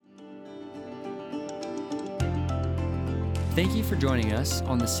Thank you for joining us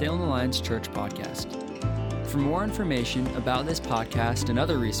on the Salem Alliance Church podcast. For more information about this podcast and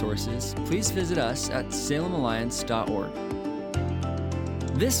other resources, please visit us at salemalliance.org.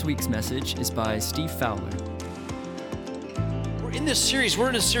 This week's message is by Steve Fowler. We're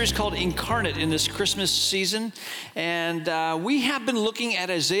in a series called Incarnate in this Christmas season, and we have been looking at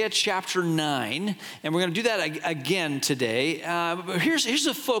Isaiah chapter 9, and we're going to do that again today. But here's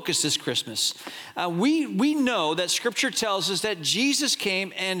the focus this Christmas. We know that Scripture tells us that Jesus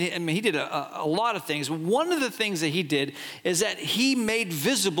came, and he did a lot of things. One of the things that he did is that he made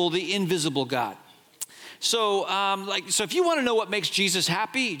visible the invisible God. So if you want to know what makes Jesus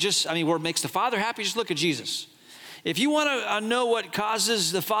happy, what makes the Father happy, just look at Jesus. If you want to know what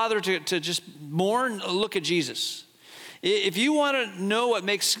causes the Father to just mourn, look at Jesus. If you want to know what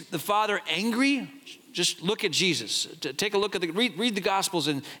makes the Father angry, just look at Jesus. Take a look at read the Gospels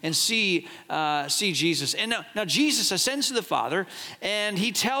and see Jesus. And now Jesus ascends to the Father, and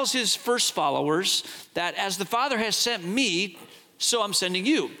he tells his first followers that as the Father has sent me, so I'm sending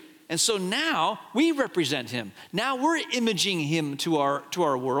you. And so now we represent him. Now we're imaging him to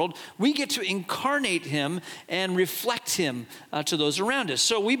our world. We get to incarnate him and reflect him to those around us.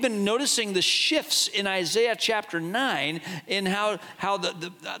 So we've been noticing the shifts in Isaiah chapter 9 in how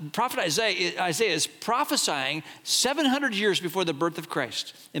the prophet Isaiah is prophesying 700 years before the birth of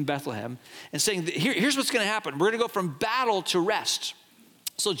Christ in Bethlehem and saying, here's what's going to happen. We're going to go from battle to rest.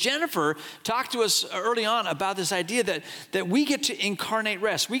 So Jennifer talked to us early on about this idea that we get to incarnate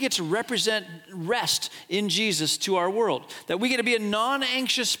rest. We get to represent rest in Jesus to our world. That we get to be a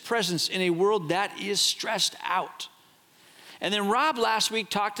non-anxious presence in a world that is stressed out. And then Rob last week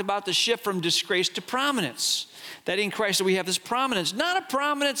talked about the shift from disgrace to prominence. That in Christ we have this prominence. Not a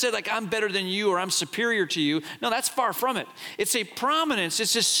prominence that like I'm better than you or I'm superior to you. No, that's far from it. It's a prominence.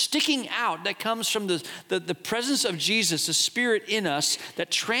 It's just sticking out that comes from the presence of Jesus, the Spirit in us that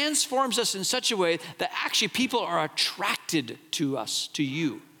transforms us in such a way that actually people are attracted to us, to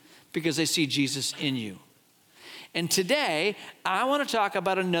you, because they see Jesus in you. And today, I want to talk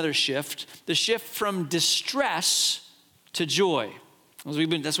about another shift, the shift from distress to joy. That's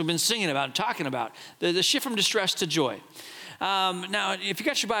what we've been singing about and talking about, the shift from distress to joy. Now, if you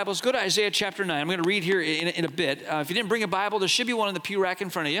got your Bibles, go to Isaiah chapter 9. I'm going to read here in a bit. If you didn't bring a Bible, there should be one in the pew rack in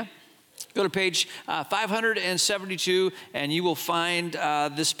front of you. Go to page 572, and you will find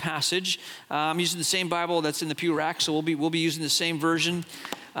this passage. I'm using the same Bible that's in the pew rack, so we'll be using the same version.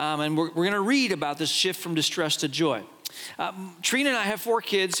 And we're going to read about this shift from distress to joy. Trina and I have 4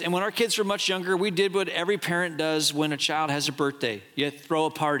 kids, and when our kids were much younger, we did what every parent does when a child has a birthday. You throw a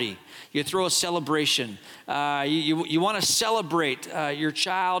party. You throw a celebration. You want to celebrate your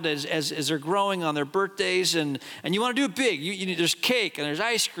child as they're growing on their birthdays, and you want to do it big. There's cake, and there's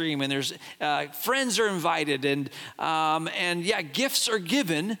ice cream, and there's friends are invited, and gifts are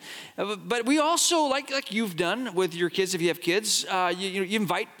given. But we also, like you've done with your kids, if you have kids, you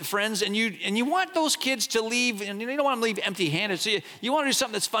invite friends, and you want those kids to leave, and you don't want them to leave empty-handed. So you want to do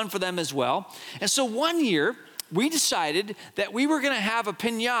something that's fun for them as well. And so one year, we decided that we were going to have a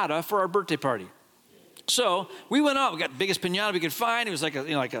piñata for our birthday party. So we went out, we got the biggest piñata we could find. It was like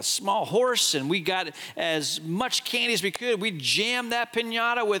a small horse, and we got as much candy as we could. We jammed that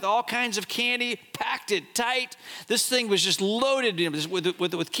piñata with all kinds of candy, packed it tight. This thing was just loaded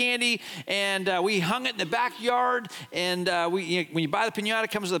with candy, and we hung it in the backyard. And when you buy the piñata,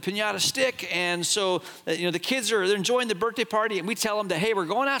 it comes with a piñata stick. And so the kids they're enjoying the birthday party, and we tell them that, hey, we're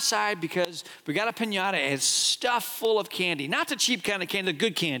going outside because we got a piñata. It's stuffed full of candy, not the cheap kind of candy, the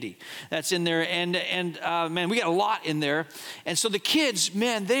good candy that's in there. And we got a lot in there. And so the kids,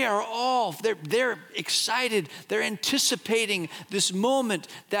 man, they're excited. They're anticipating this moment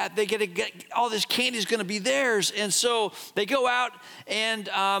that they get all this candy is going to be theirs. And so they go out, and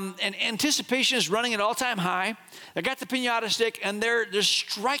anticipation is running at all-time high. They got the piñata stick, and they're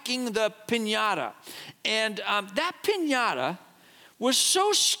striking the piñata. And that piñata was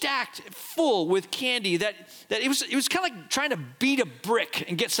so stacked full with candy that it was kind of like trying to beat a brick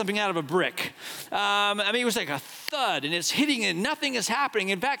and get something out of a brick. It was like a thud, and it's hitting, and nothing is happening.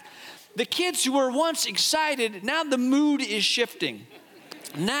 In fact, the kids who were once excited, now the mood is shifting.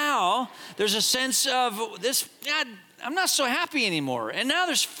 Now there's a sense of this, I'm not so happy anymore. And now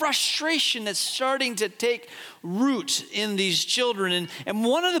there's frustration that's starting to take root in these children. And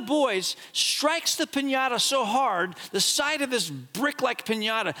one of the boys strikes the piñata so hard, the side of this brick-like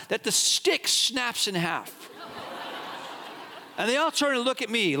piñata, that the stick snaps in half. And they all turn to look at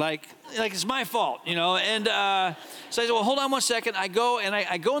me like it's my fault, And so I said, well, hold on one second. I go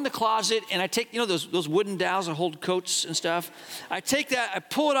in the closet and I take, those wooden dowels that hold coats and stuff. I take that, I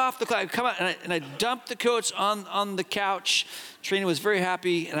pull it off the closet, I come out and I dump the coats on the couch. Trina was very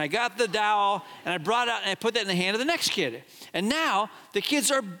happy. And I got the dowel and I brought it out and I put that in the hand of the next kid. And now the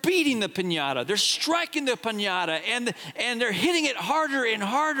kids are beating the piñata. They're striking the piñata and they're hitting it harder and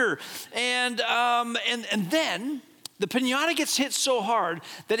harder. And then the piñata gets hit so hard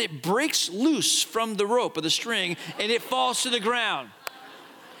that it breaks loose from the rope or the string and it falls to the ground.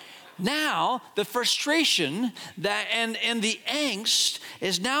 Now, the frustration and the angst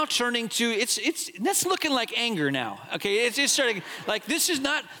is now turning to, that's looking like anger now. Okay, it's starting, like this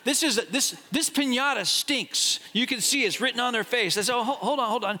piñata stinks. You can see it's written on their face. I said, oh,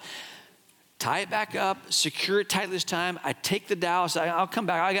 hold on. Tie it back up, secure it tightly this time. I take the dowel, so I'll come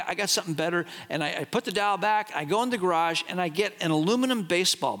back. I got something better. And I put the dowel back. I go in the garage and I get an aluminum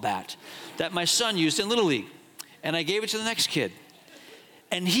baseball bat that my son used in Little League. And I gave it to the next kid.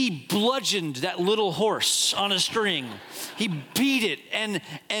 And he bludgeoned that little horse on a string. He beat it, and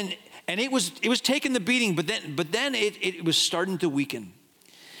it was taking the beating, but then it was starting to weaken.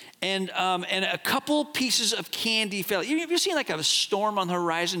 And a couple pieces of candy fell. Have you seen like a storm on the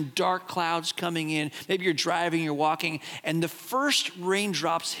horizon, dark clouds coming in? Maybe you're driving, you're walking, and the first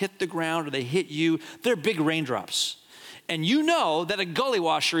raindrops hit the ground or they hit you. They're big raindrops. And you know that a gully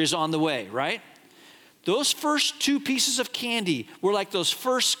washer is on the way, right? Those first two pieces of candy were like those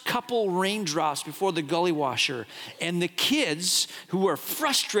first couple raindrops before the gully washer. And the kids who were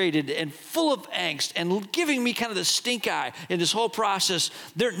frustrated and full of angst and giving me kind of the stink eye in this whole process,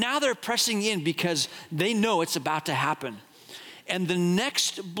 they're pressing in because they know it's about to happen. And the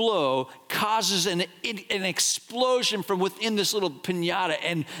next blow causes an explosion from within this little piñata,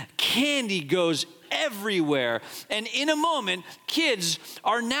 and candy goes everywhere. And in a moment, kids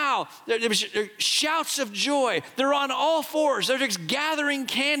are now, there's shouts of joy. They're on all fours. They're just gathering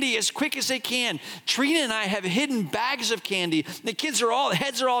candy as quick as they can. Trina and I have hidden bags of candy. The kids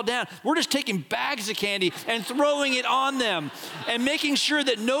heads are all down. We're just taking bags of candy and throwing it on them and making sure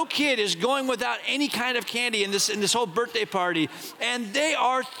that no kid is going without any kind of candy in this whole birthday party. And they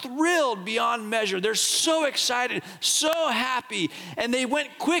are thrilled beyond measure. They're so excited, so happy. And they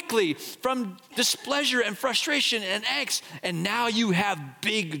went quickly from displeasure and frustration and angst, and now you have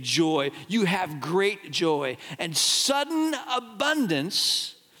big joy. You have great joy. And sudden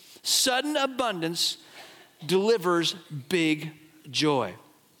abundance delivers big joy.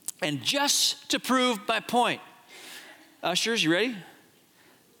 And just to prove my point, ushers, you ready?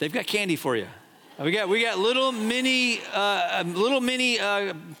 They've got candy for you. We got little mini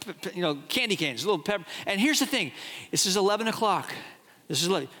candy canes, little pepper. And here's the thing: this is 11 o'clock. This is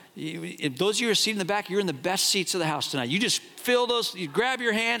like, those of you who are seated in the back, you're in the best seats of the house tonight. You just fill those, you grab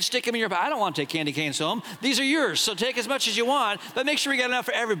your hand, stick them in your pocket. I don't want to take candy canes home. These are yours, so take as much as you want, but make sure we got enough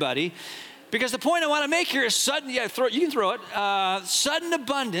for everybody. Because the point I want to make here is sudden, you can throw it. Sudden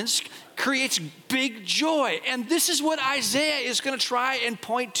abundance creates big joy. And this is what Isaiah is going to try and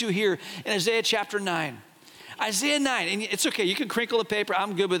point to here in Isaiah chapter 9. Isaiah 9, and it's okay, you can crinkle the paper.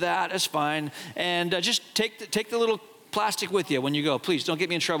 I'm good with that, that's fine. And just take the little plastic with you when you go. Please don't get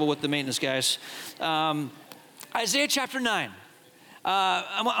me in trouble with the maintenance guys. Isaiah chapter 9.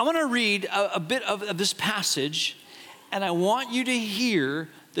 I want to read a bit of this passage, and I want you to hear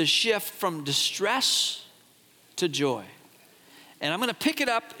the shift from distress to joy. And I'm going to pick it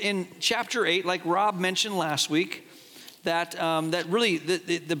up in chapter 8, like Rob mentioned last week, that really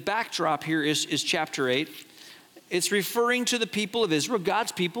the backdrop here is chapter 8. It's referring to the people of Israel,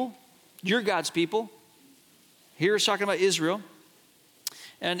 God's people. You're God's people. Here it's talking about Israel.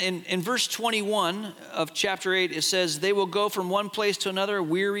 And in verse 21 of chapter 8, it says, they will go from one place to another,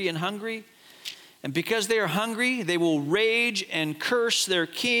 weary and hungry. And because they are hungry, they will rage and curse their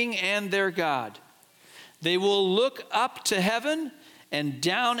king and their God. They will look up to heaven and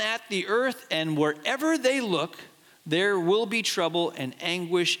down at the earth, and wherever they look, there will be trouble and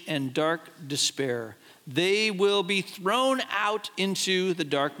anguish and dark despair. They will be thrown out into the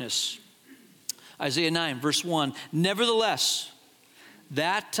darkness. Isaiah 9, verse 1, nevertheless,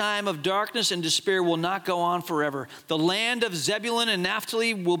 that time of darkness and despair will not go on forever. The land of Zebulun and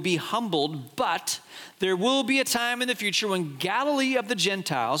Naphtali will be humbled, but there will be a time in the future when Galilee of the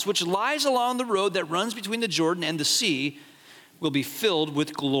Gentiles, which lies along the road that runs between the Jordan and the sea, will be filled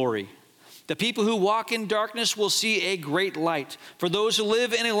with glory. The people who walk in darkness will see a great light. For those who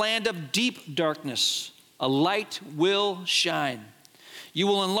live in a land of deep darkness, a light will shine. You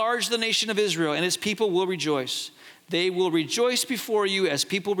will enlarge the nation of Israel, and its people will rejoice. They will rejoice before you as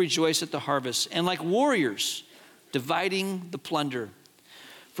people rejoice at the harvest. And like warriors dividing the plunder.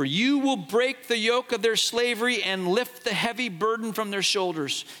 For you will break the yoke of their slavery and lift the heavy burden from their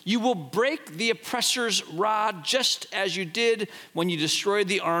shoulders. You will break the oppressor's rod, just as you did when you destroyed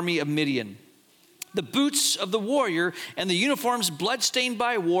the army of Midian. The boots of the warrior and the uniforms bloodstained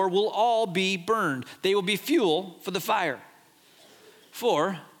by war will all be burned. They will be fuel for the fire.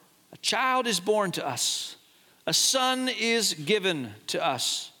 For a child is born to us, a son is given to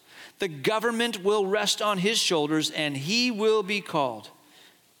us. The government will rest on his shoulders, and he will be called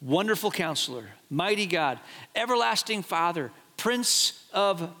Wonderful Counselor, Mighty God, Everlasting Father, Prince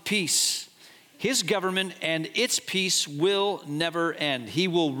of Peace. His government and its peace will never end. He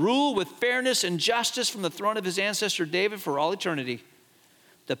will rule with fairness and justice from the throne of his ancestor David for all eternity.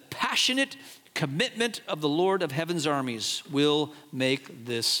 The passionate commitment of the Lord of heaven's armies will make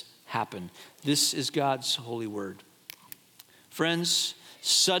this happen. This is God's holy word. Friends,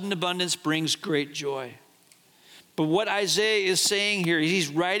 sudden abundance brings great joy. But what Isaiah is saying here, he's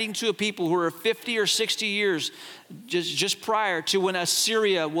writing to a people who are 50 or 60 years just prior to when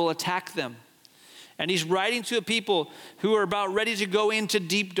Assyria will attack them. And he's writing to a people who are about ready to go into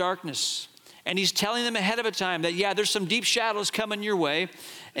deep darkness. And he's telling them ahead of a time that, yeah, there's some deep shadows coming your way,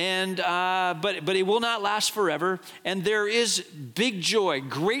 and but it will not last forever. And there is big joy,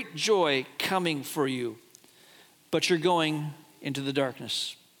 great joy coming for you. But you're going into the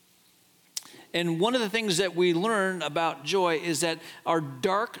darkness. And one of the things that we learn about joy is that our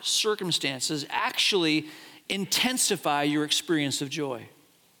dark circumstances actually intensify your experience of joy.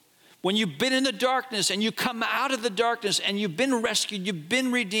 When you've been in the darkness and you come out of the darkness and you've been rescued, you've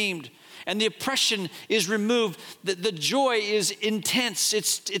been redeemed, and the oppression is removed, the joy is intense,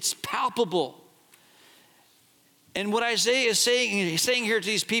 it's palpable. And what Isaiah is saying here to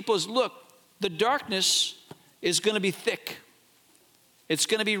these people is, look, the darkness is going to be thick. It's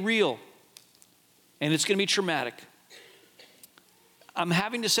going to be real. And it's going to be traumatic. I'm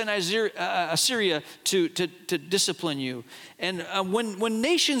having to send Assyria to discipline you. And when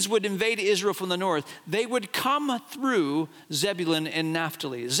nations would invade Israel from the north, they would come through Zebulun and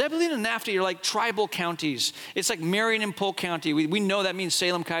Naphtali. Zebulun and Naphtali are like tribal counties. It's like Marion and Polk County. We know that means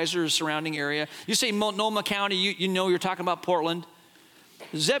Salem, Kaiser, surrounding area. You say Multnomah County, you know you're talking about Portland.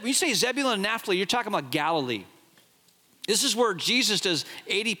 You say Zebulun and Naphtali, you're talking about Galilee. This is where Jesus does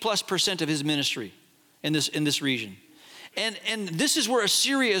 80+% of his ministry in this region. And this is where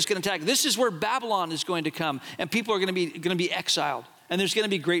Assyria is going to attack. This is where Babylon is going to come, and people are going to be exiled, and there's going to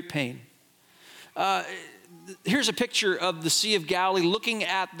be great pain. Here's a picture of the Sea of Galilee looking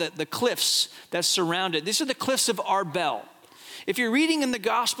at the cliffs that surround it. These are the cliffs of Arbel. If you're reading in the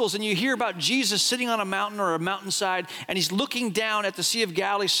Gospels and you hear about Jesus sitting on a mountain or a mountainside, and he's looking down at the Sea of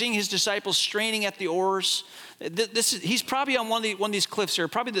Galilee, seeing his disciples straining at the oars, he's probably on one of these cliffs here,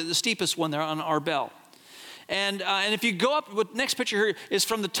 probably the steepest one there on Arbel. And if you go up, the next picture here is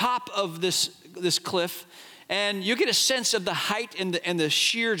from the top of this cliff, and you get a sense of the height and the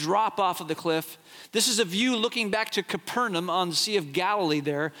sheer drop off of the cliff. This is a view looking back to Capernaum on the Sea of Galilee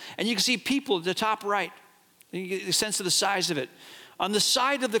there, and you can see people at the top right. You get a sense of the size of it. On the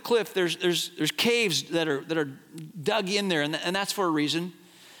side of the cliff, there's caves that are dug in there, and that's for a reason.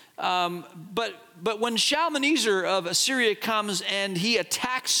 But when Shalmaneser of Assyria comes and he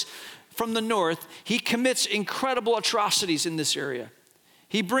attacks from the north, he commits incredible atrocities in this area.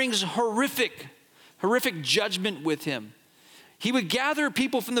 He brings horrific judgment with him. He would gather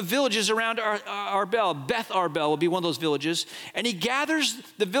people from the villages around Arbel. Beth Arbel will be one of those villages. And he gathers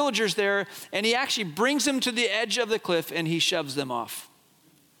the villagers there, and he actually brings them to the edge of the cliff, and he shoves them off.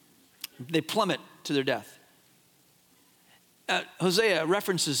 They plummet to their death. Hosea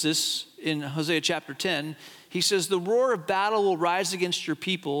references this in Hosea chapter 10. He says, the roar of battle will rise against your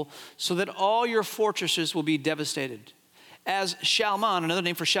people so that all your fortresses will be devastated. As Shalman, another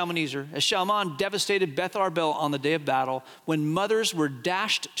name for Shalmaneser, as Shalman devastated Beth Arbel on the day of battle when mothers were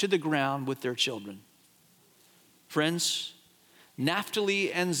dashed to the ground with their children. Friends,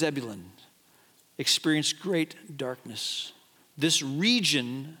 Naphtali and Zebulun experienced great darkness. This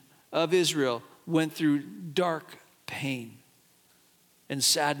region of Israel went through dark pain and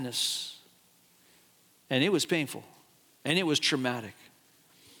sadness. And it was painful, and it was traumatic.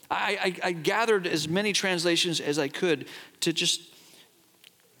 I gathered as many translations as I could to just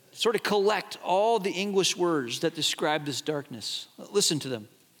sort of collect all the English words that describe this darkness. Listen to them.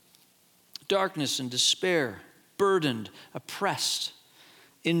 Darkness and despair, burdened, oppressed,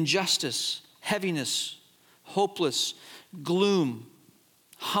 injustice, heaviness, hopeless, gloom,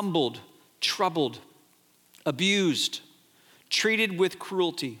 humbled, troubled, abused, treated with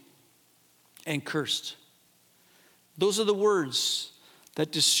cruelty, and cursed. Those are the words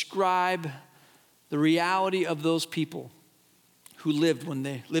that describe the reality of those people who lived in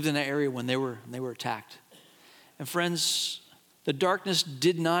that area when they were attacked. And friends, the darkness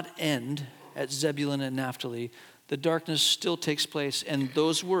did not end at Zebulun and Naphtali. The darkness still takes place, and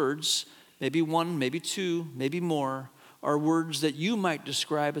those words, maybe one, maybe two, maybe more, are words that you might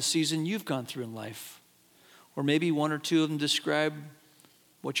describe a season you've gone through in life. Or maybe one or two of them describe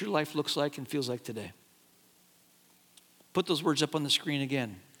what your life looks like and feels like today. Put those words up on the screen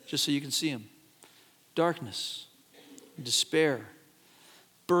again, just so you can see them. Darkness, despair,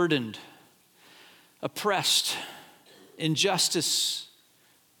 burdened, oppressed, injustice,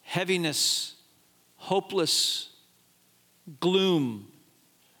 heaviness, hopeless, gloom,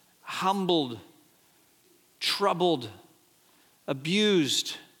 humbled, troubled,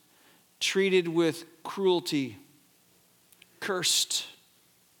 abused, treated with cruelty, cursed.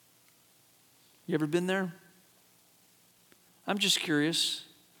 You ever been there? I'm just curious.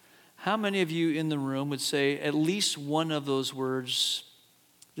 How many of you in the room would say at least one of those words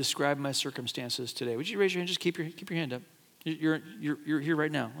describe my circumstances today? Would you raise your hand? Just keep your hand up. You're here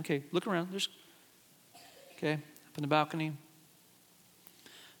right now. Okay, look around. Okay, up on the balcony.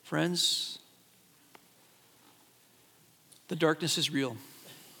 Friends, the darkness is real.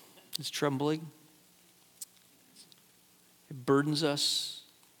 It's trembling. It burdens us,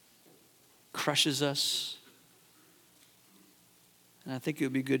 crushes us. And I think it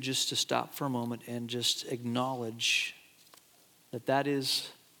would be good just to stop for a moment and just acknowledge that is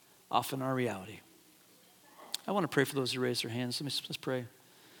often our reality. I want to pray for those who raise their hands. Let's pray.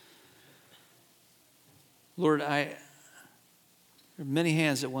 Lord, there are many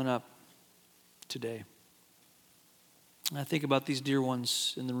hands that went up today. And I think about these dear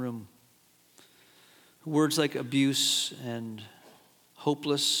ones in the room. Words like abuse and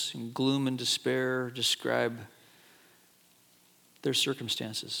hopeless and gloom and despair describe their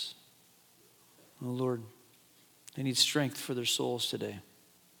circumstances. Oh Lord, they need strength for their souls today.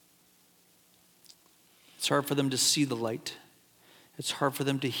 It's hard for them to see the light. It's hard for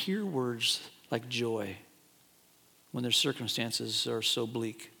them to hear words like joy when their circumstances are so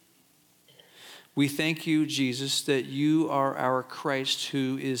bleak. We thank you, Jesus, that you are our Christ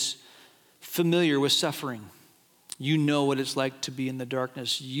who is familiar with suffering. You know what it's like to be in the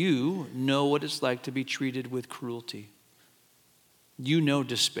darkness. You know what it's like to be treated with cruelty. You know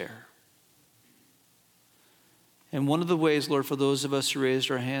despair. And one of the ways, Lord, for those of us who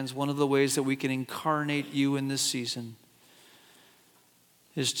raised our hands, one of the ways that we can incarnate you in this season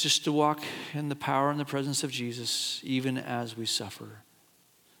is just to walk in the power and the presence of Jesus, even as we suffer,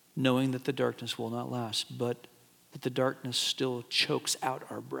 knowing that the darkness will not last, but that the darkness still chokes out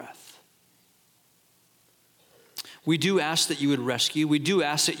our breath. We do ask that you would rescue. We do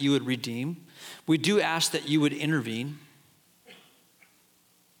ask that you would redeem. We do ask that you would intervene.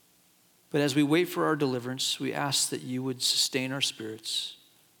 But as we wait for our deliverance, we ask that you would sustain our spirits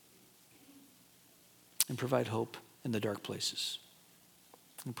and provide hope in the dark places.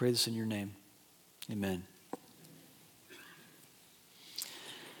 We pray this in your name. Amen.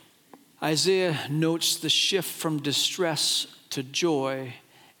 Isaiah notes the shift from distress to joy,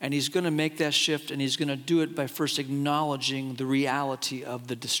 and he's going to make that shift, and he's going to do it by first acknowledging the reality of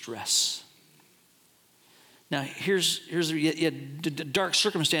the distress. Now, here's the dark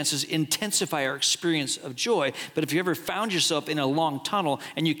circumstances intensify our experience of joy, but if you ever found yourself in a long tunnel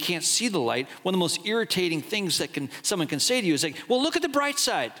and you can't see the light, one of the most irritating things that someone can say to you is like, well, look at the bright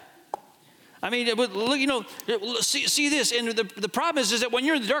side. I mean, look, see this. And the problem is that when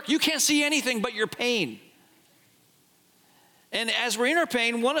you're in the dark, you can't see anything but your pain. And as we're in our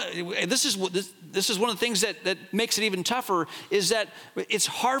pain, this is one of the things that makes it even tougher is that it's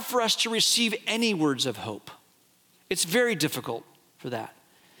hard for us to receive any words of hope. It's very difficult for that.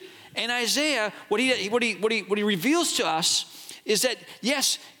 And Isaiah, what he reveals to us is that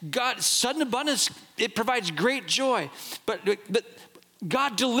yes, God's sudden abundance, it provides great joy, but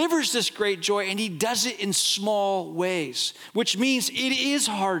God delivers this great joy, and he does it in small ways, which means it is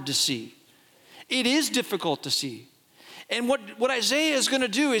hard to see. It is difficult to see. And what Isaiah is going to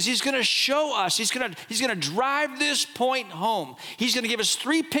do is he's going to show us, he's going to drive this point home. He's going to give us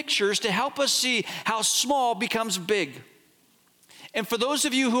 3 pictures to help us see how small becomes big. And for those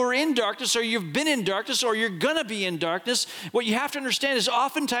of you who are in darkness, or you've been in darkness, or you're going to be in darkness, what you have to understand is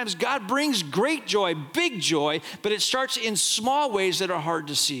oftentimes God brings great joy, big joy, but it starts in small ways that are hard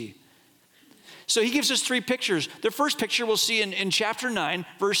to see. So he gives us 3 pictures. The first picture we'll see in chapter 9,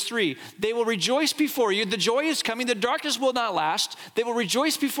 verse 3. They will rejoice before you. The joy is coming. The darkness will not last. They will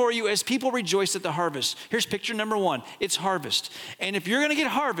rejoice before you as people rejoice at the harvest. Here's picture number 1. It's harvest. And if you're going to get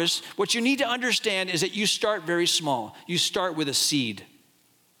harvest, what you need to understand is that you start very small. You start with a seed.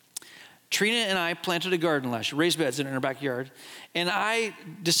 Trina and I planted a garden last year, raised beds in our backyard, and I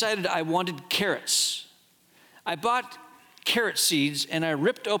decided I wanted carrots. I bought carrot seeds, and I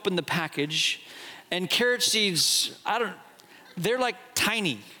ripped open the package, and carrot seeds, they're like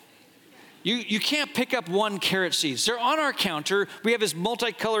tiny. You can't pick up one carrot seeds. They're on our counter. We have this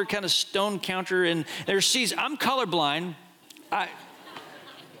multicolored kind of stone counter, and there's seeds. I'm colorblind.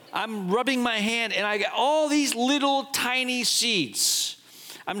 I'm rubbing my hand, and I got all these little tiny seeds.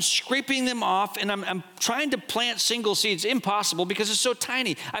 I'm scraping them off, and I'm trying to plant single seeds. Impossible, because it's so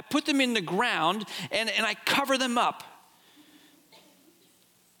tiny. I put them in the ground, and I cover them up.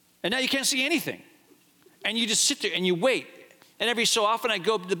 And now you can't see anything. And you just sit there, and you wait. And every so often I'd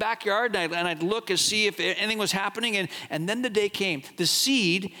go to the backyard and I'd look and see if anything was happening. And then the day came. The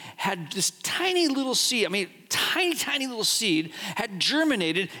seed had this tiny little seed. Tiny little seed had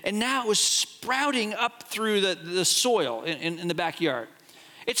germinated, and now it was sprouting up through the soil in the backyard.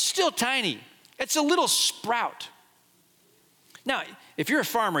 It's still tiny. It's a little sprout. Now, if you're a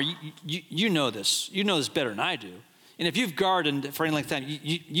farmer, you know this. You know this better than I do. And if you've gardened for any length of time,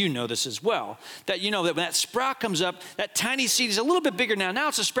 you know this as well. That you know that when that sprout comes up, that tiny seed is a little bit bigger now. Now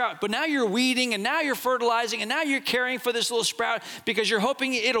it's a sprout, but now you're weeding, and now you're fertilizing, and now you're caring for this little sprout because you're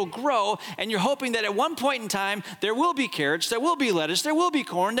hoping it'll grow, and you're hoping that at one point in time, there will be carrots, there will be lettuce, there will be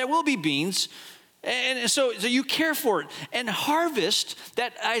corn, there will be beans. And so you care for it. And harvest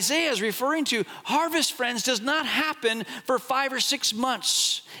that Isaiah is referring to, harvest, friends, does not happen for 5 or 6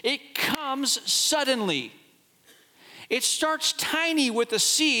 months. It comes suddenly. It starts tiny with a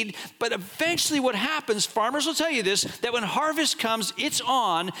seed, but eventually what happens, farmers will tell you this, that when harvest comes, it's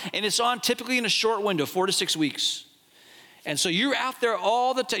on, and it's on typically in a short window, 4 to 6 weeks. And so you're out there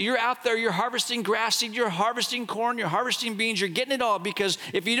all the time. You're out there, you're harvesting grass seed, you're harvesting corn, you're harvesting beans, you're getting it all, because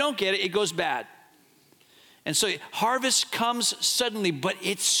if you don't get it, it goes bad. And so harvest comes suddenly, but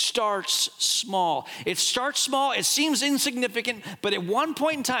it starts small. It starts small, it seems insignificant, but at one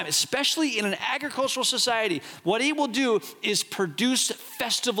point in time, especially in an agricultural society, what it will do is produce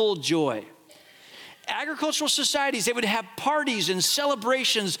festival joy. Agricultural societies, they would have parties and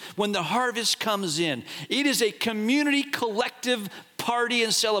celebrations when the harvest comes in. It is a community collective party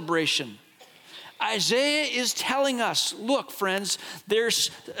and celebration. Isaiah is telling us, look, friends, there's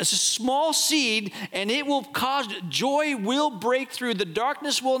a small seed, and it will cause, joy will break through, the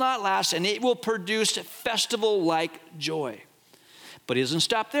darkness will not last, and it will produce festival-like joy. But he doesn't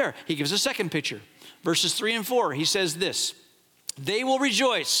stop there. He gives a second picture. Verses 3 and 4, he says this, they will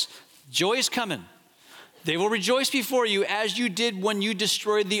rejoice. Joy is coming. They will rejoice before you as you did when you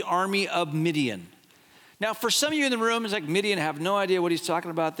destroyed the army of Midian. Now, for some of you in the room, it's like Midian, I have no idea what he's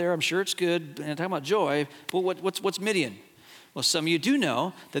talking about there. I'm sure it's good, and talking about joy. But what's Midian? Well, some of you do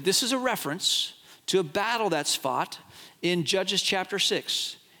know that this is a reference to a battle that's fought in Judges chapter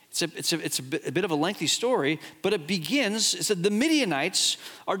 6. It's a bit of a lengthy story, but it begins, it said the Midianites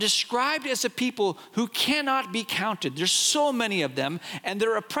are described as a people who cannot be counted. There's so many of them, and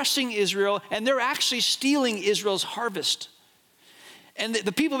they're oppressing Israel, and they're actually stealing Israel's harvest. And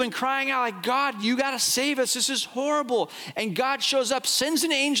the people have been crying out like, God, you got to save us. This is horrible. And God shows up, sends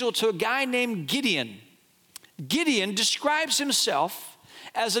an angel to a guy named Gideon. Gideon describes himself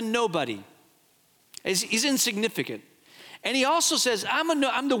as a nobody. He's insignificant. And he also says,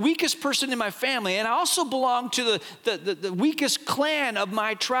 I'm the weakest person in my family, and I also belong to the weakest clan of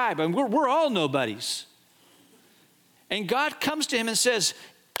my tribe. And we're all nobodies. And God comes to him and says,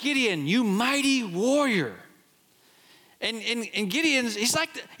 Gideon, you mighty warrior. And Gideon's, he's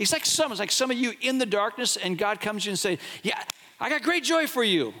like some of you in the darkness, and God comes to you and say, yeah, I got great joy for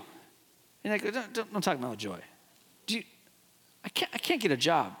you. And like, don't talk about joy. I can't get a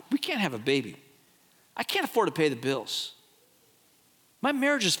job. We can't have a baby. I can't afford to pay the bills. My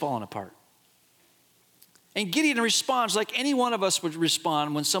marriage is falling apart. And Gideon responds like any one of us would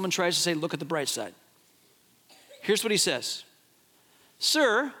respond when someone tries to say, look at the bright side. Here's what he says.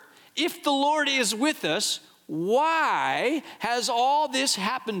 Sir, if the Lord is with us, why has all this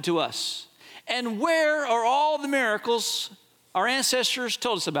happened to us? And where are all the miracles our ancestors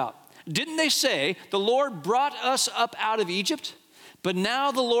told us about? Didn't they say the Lord brought us up out of Egypt? But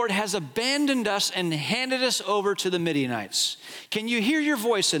now the Lord has abandoned us and handed us over to the Midianites. Can you hear your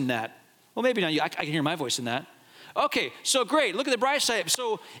voice in that? Well, maybe not. I can hear my voice in that. Okay, so great. Look at the bright side.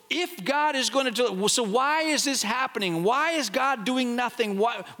 So if God is going to do it, so why is this happening? Why is God doing nothing?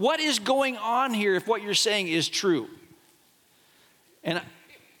 What is going on here if what you're saying is true? And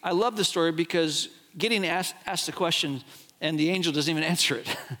I love the story because Gideon asked the question and the angel doesn't even answer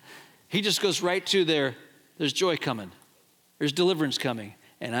it. He just goes right to there's joy coming. There's deliverance coming.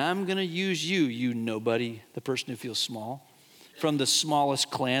 And I'm going to use you, you nobody, the person who feels small. from the smallest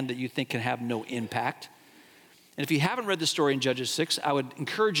clan that you think can have no impact. And if you haven't read the story in Judges 6, I would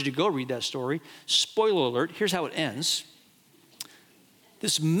encourage you to go read that story. Spoiler alert, here's how it ends.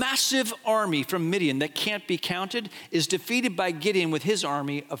 This massive army from Midian that can't be counted is defeated by Gideon with his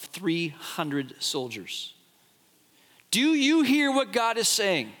army of 300 soldiers. Do you hear what God is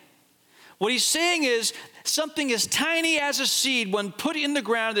saying? What he's saying is something as tiny as a seed, when put in the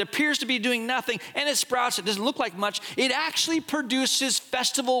ground, that appears to be doing nothing, and it sprouts, it doesn't look like much, it actually produces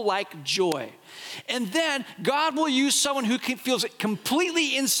festival-like joy. And then God will use someone who feels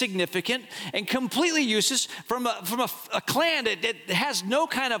completely insignificant and completely useless from a clan that has no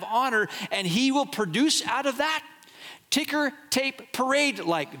kind of honor, and he will produce out of that ticker tape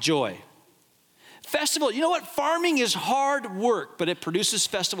parade-like joy. Festival, you know what? Farming is hard work, but it produces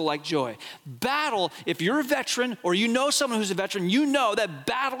festival-like joy. Battle, if you're a veteran or you know someone who's a veteran, you know that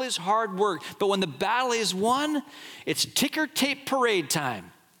battle is hard work. But when the battle is won, it's ticker tape parade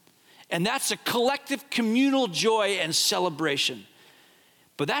time. And that's a collective communal joy and celebration.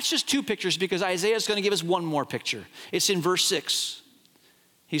 But that's just two pictures, because Isaiah is going to give us one more picture. It's in verse 6.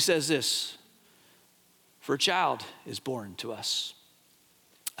 He says this, "For a child is born to us,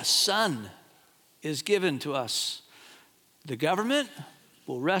 a son is given to us. The government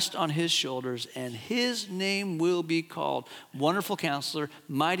will rest on his shoulders, and his name will be called Wonderful Counselor,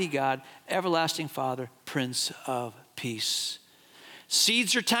 Mighty God, Everlasting Father, Prince of Peace."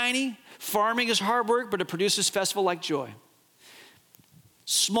 Seeds are tiny. Farming is hard work, but it produces festival-like joy.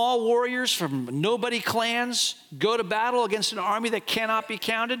 Small warriors from nobody clans go to battle against an army that cannot be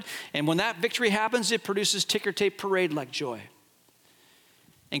counted. And when that victory happens, it produces ticker tape parade-like joy.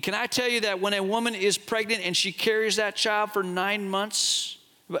 And can I tell you that when a woman is pregnant and she carries that child for 9 months,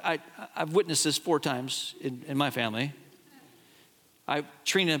 I've witnessed this 4 times in my family.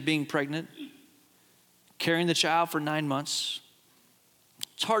 Trina being pregnant, carrying the child for 9 months.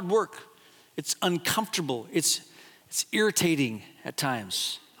 It's hard work. It's uncomfortable. It's irritating at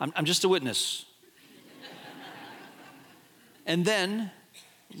times. I'm just a witness. And then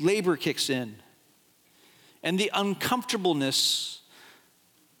labor kicks in. And the uncomfortableness,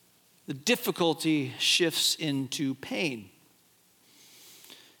 the difficulty shifts into pain.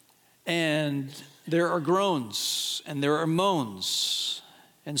 And there are groans and there are moans.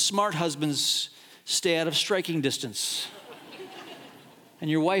 And smart husbands stay out of striking distance. And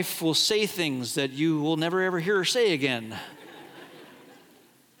your wife will say things that you will never ever hear her say again.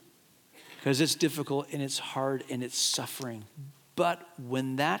 Because it's difficult and it's hard and it's suffering. But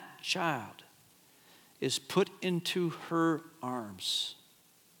when that child is put into her arms,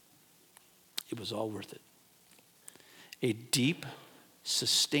 it was all worth it. A deep,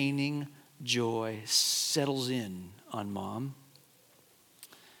 sustaining joy settles in on mom.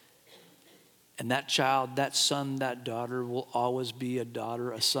 And that child, that son, that daughter will always be a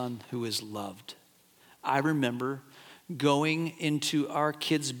daughter, a son who is loved. I remember going into our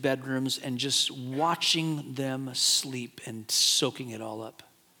kids' bedrooms and just watching them sleep and soaking it all up.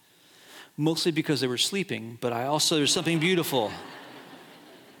 Mostly because they were sleeping, but there's something beautiful.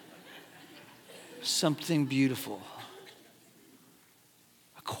 Something beautiful.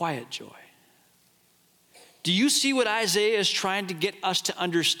 A quiet joy. Do you see what Isaiah is trying to get us to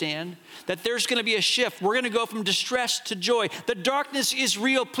understand? That there's going to be a shift. We're going to go from distress to joy. The darkness is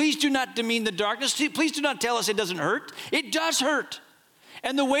real. Please do not demean the darkness. Please do not tell us it doesn't hurt. It does hurt.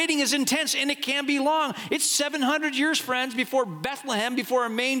 And the waiting is intense, and it can be long. It's 700 years, friends, before Bethlehem, before a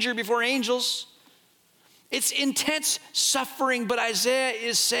manger, before angels. It's intense suffering, but Isaiah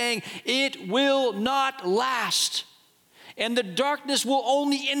is saying it will not last. And the darkness will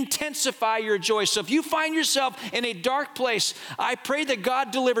only intensify your joy. So if you find yourself in a dark place, I pray that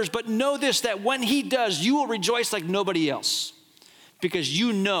God delivers. But know this, that when he does, you will rejoice like nobody else. Because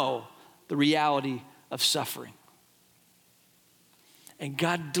you know the reality of suffering. And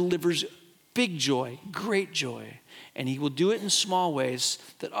God delivers big joy, great joy. And he will do it in small ways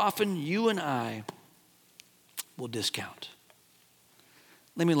that often you and I will discount.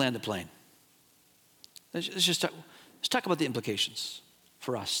 Let me land the plane. Let's talk about the implications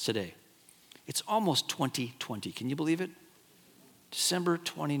for us today. It's almost 2020. Can you believe it? December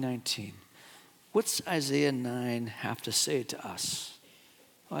 2019. What's Isaiah 9 have to say to us?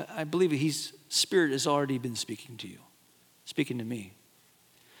 I believe his Spirit has already been speaking to you, speaking to me.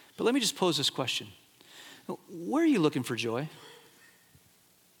 But let me just pose this question. Where are you looking for joy?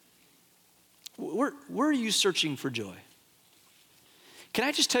 Where are you searching for joy? Can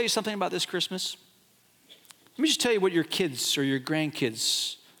I just tell you something about this Christmas? Let me just tell you what your kids or your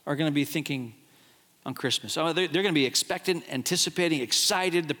grandkids are going to be thinking on Christmas. Oh, they're going to be expectant, anticipating,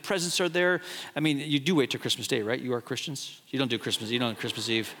 excited. The presents are there. I mean, you do wait till Christmas Day, right? You are Christians. You don't do Christmas. You don't do Christmas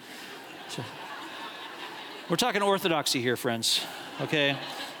Eve. So, we're talking orthodoxy here, friends, okay?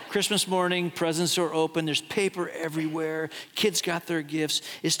 Christmas morning, presents are open. There's paper everywhere. Kids got their gifts.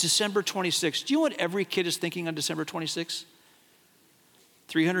 It's December 26th. Do you know what every kid is thinking on December 26th?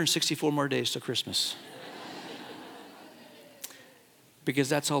 364 more days till Christmas. Because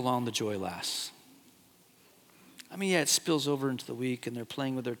that's how long the joy lasts. I mean, yeah, it spills over into the week and they're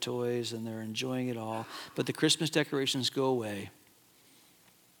playing with their toys and they're enjoying it all, but the Christmas decorations go away.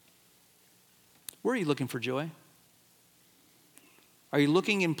 Where are you looking for joy? Are you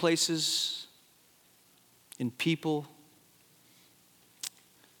looking in places, in people,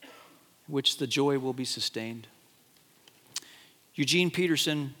 in which the joy will be sustained? Eugene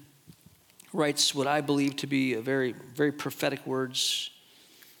Peterson writes what I believe to be a very, very prophetic words.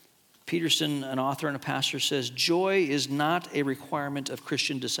 Peterson, an author and a pastor, says, joy is not a requirement of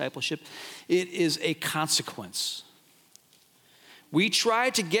Christian discipleship. It is a consequence. We try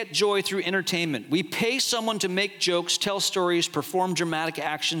to get joy through entertainment. We pay someone to make jokes, tell stories, perform dramatic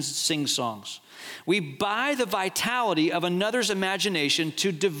actions, sing songs. We buy the vitality of another's imagination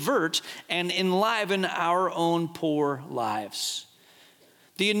to divert and enliven our own poor lives.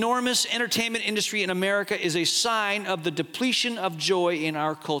 The enormous entertainment industry in America is a sign of the depletion of joy in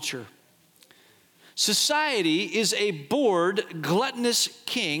our culture. Society is a bored, gluttonous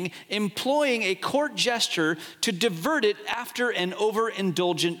king employing a court jester to divert it after an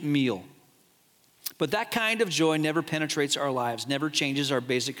overindulgent meal. But that kind of joy never penetrates our lives, never changes our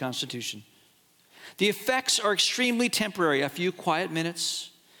basic constitution. The effects are extremely temporary, a few quiet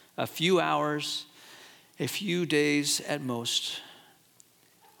minutes, a few hours, a few days at most.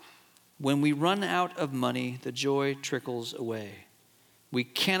 When we run out of money, the joy trickles away. We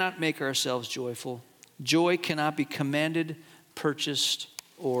cannot make ourselves joyful. Joy cannot be commanded, purchased,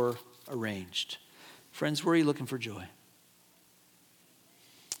 or arranged. Friends, where are you looking for joy?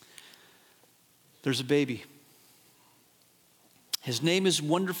 There's a baby. His name is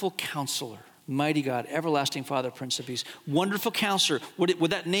Wonderful Counselor, Mighty God, Everlasting Father, Prince of Peace. Wonderful Counselor.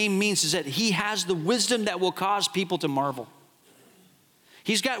 What that name means is that he has the wisdom that will cause people to marvel.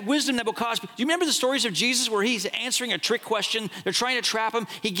 He's got wisdom that will cause. Do you remember the stories of Jesus where he's answering a trick question? They're trying to trap him.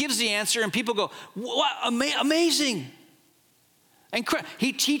 He gives the answer and people go, what, amazing. And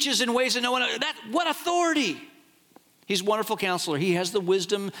he teaches in ways that no one, what authority. He's Wonderful Counselor. He has the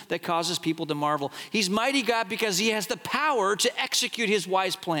wisdom that causes people to marvel. He's Mighty God because he has the power to execute his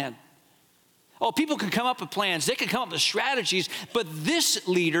wise plan. Oh, people can come up with plans. They can come up with strategies. But this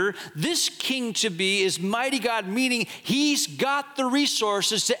leader, this king to be is Mighty God, meaning he's got the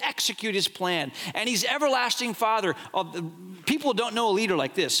resources to execute his plan. And he's Everlasting Father. People don't know a leader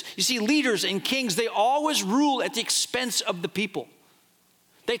like this. You see, leaders and kings, they always rule at the expense of the people.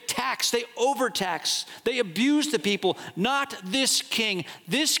 They tax, they overtax, they abuse the people. Not this king.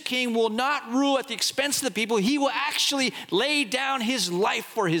 This king will not rule at the expense of the people. He will actually lay down his life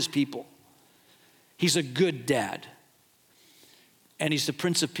for his people. He's a good dad, and he's the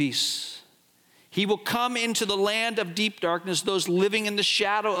Prince of Peace. He will come into the land of deep darkness, those living in the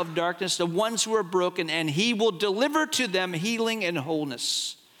shadow of darkness, the ones who are broken, and he will deliver to them healing and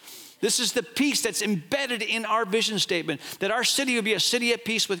wholeness. This is the peace that's embedded in our vision statement, that our city will be a city at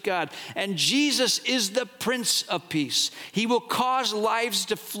peace with God. And Jesus is the Prince of Peace. He will cause lives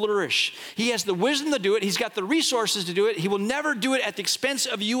to flourish. He has the wisdom to do it. He's got the resources to do it. He will never do it at the expense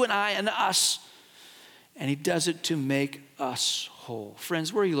of you and I and us. And he does it to make us whole.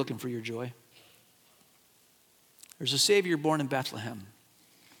 Friends, where are you looking for your joy? There's a Savior born in Bethlehem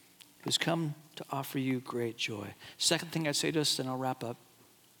who's come to offer you great joy. Second thing I'd say to us, then I'll wrap up.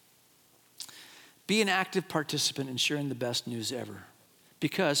 Be an active participant in sharing the best news ever,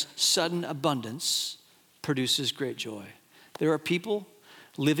 because sudden abundance produces great joy. There are people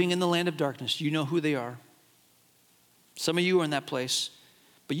living in the land of darkness. You know who they are. Some of you are in that place,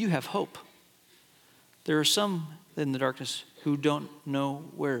 but you have hope. There are some in the darkness who don't know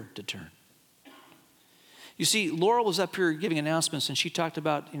where to turn. You see, Laurel was up here giving announcements, and she talked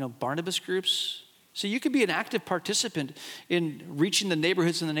about, Barnabas groups. So you could be an active participant in reaching the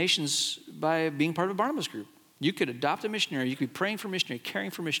neighborhoods and the nations by being part of a Barnabas group. You could adopt a missionary. You could be praying for missionaries,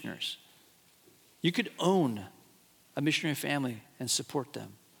 caring for missionaries. You could own a missionary family and support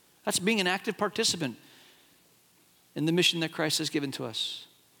them. That's being an active participant in the mission that Christ has given to us.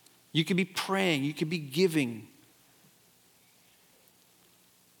 You could be praying. You could be giving.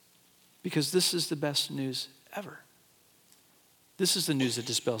 Because this is the best news ever. This is the news that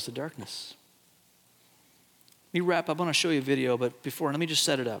dispels the darkness. Let me wrap up. I want to show you a video, but before, let me just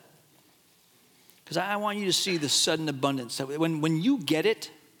set it up. Because I want you to see the sudden abundance. When you get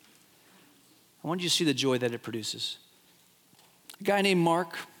it, I want you to see the joy that it produces. A guy named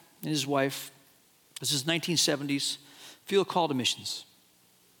Mark and his wife, this is 1970s, feel a call to missions.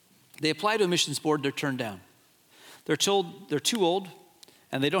 They apply to a missions board, they're turned down. They're told they're too old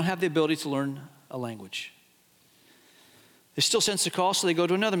and they don't have the ability to learn a language. They still sense the call, so they go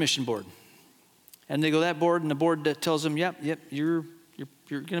to another mission board. And they go to that board, and the board that tells them, yep, you're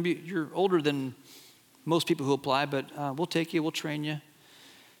older than most people who apply, but we'll take you, we'll train you.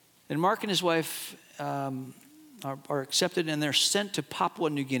 And Mark and his wife are accepted, and they're sent to Papua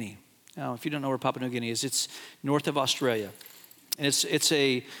New Guinea. Now, if you don't know where Papua New Guinea is, it's north of Australia. And it's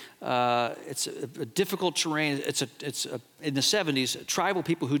a difficult terrain. It's in the 70s, tribal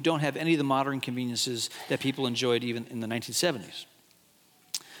people who don't have any of the modern conveniences that people enjoyed even in the 1970s.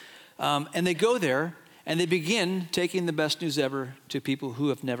 And they go there, and they begin taking the best news ever to people who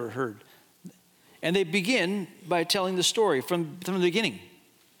have never heard. And they begin by telling the story from the beginning.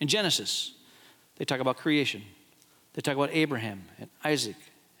 In Genesis, they talk about creation. They talk about Abraham and Isaac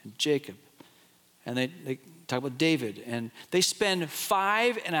and Jacob. And they talk about David. And they spend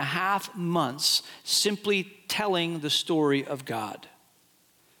 5.5 months simply telling the story of God.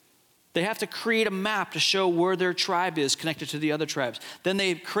 They have to create a map to show where their tribe is connected to the other tribes. Then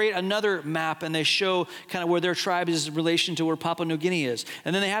they create another map and they show kind of where their tribe is in relation to where Papua New Guinea is.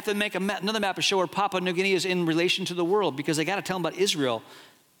 And then they have to make another map to show where Papua New Guinea is in relation to the world, because they got to tell them about Israel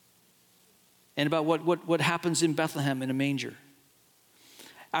and about what happens in Bethlehem in a manger.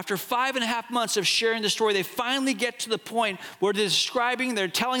 After 5.5 months of sharing the story, they finally get to the point where they're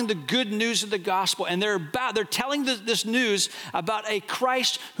telling the good news of the gospel, and they're telling this news about a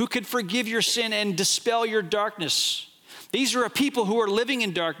Christ who could forgive your sin and dispel your darkness. These are a people who are living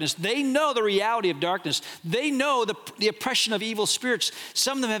in darkness. They know the reality of darkness. They know the oppression of evil spirits.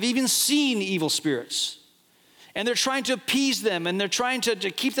 Some of them have even seen evil spirits. And they're trying to appease them, and they're trying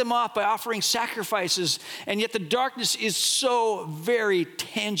to keep them off by offering sacrifices. And yet the darkness is so very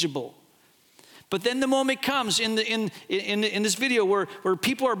tangible. But then the moment comes in this video where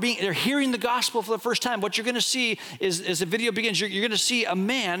people they're hearing the gospel for the first time. What you're going to see is, as the video begins, you're going to see a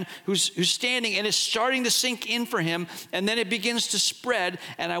man who's standing, and it's starting to sink in for him, and then it begins to spread.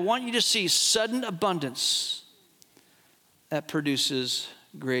 And I want you to see sudden abundance that produces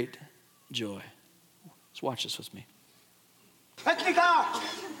great joy. Watch this with me.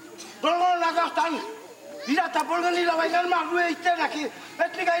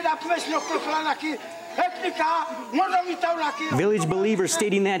 Village believer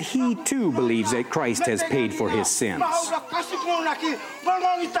stating that he too believes that Christ has paid for his sins.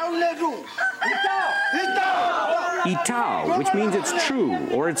 Itao, which means it's true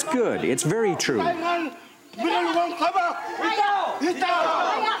or it's good. It's very true.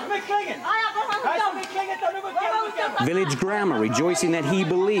 Village grandma rejoicing that he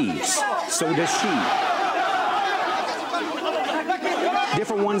believes. So does she.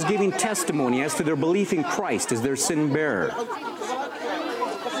 Different ones giving testimony as to their belief in Christ as their sin bearer.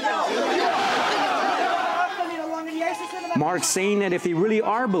 Mark saying that if they really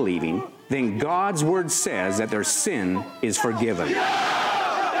are believing, then God's word says that their sin is forgiven.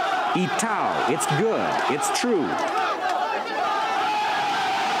 Itao, it's good, it's true.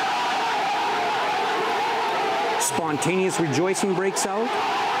 Spontaneous rejoicing breaks out.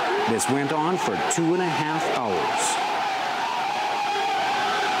 This went on for 2.5 hours.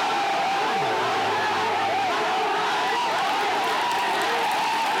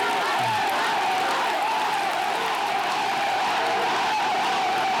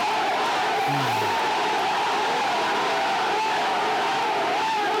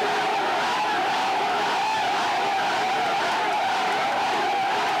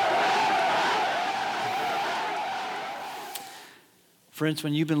 Friends,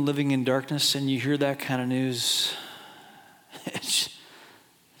 when you've been living in darkness and you hear that kind of news, it's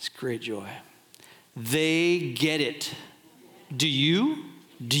great joy. They get it. Do you?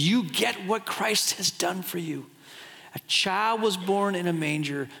 Do you get what Christ has done for you? A child was born in a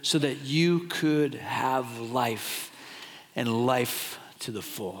manger so that you could have life, and life to the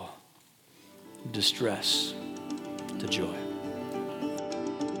full. Distress to joy.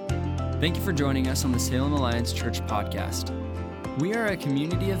 Thank you for joining us on the Salem Alliance Church podcast. We are a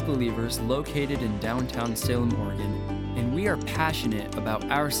community of believers located in downtown Salem, Oregon, and we are passionate about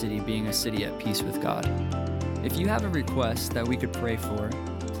our city being a city at peace with God. If you have a request that we could pray for,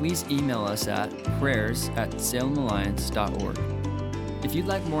 please email us at prayers@salemalliance.org. If you'd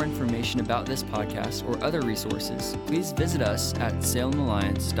like more information about this podcast or other resources, please visit us at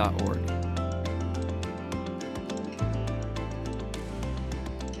salemalliance.org.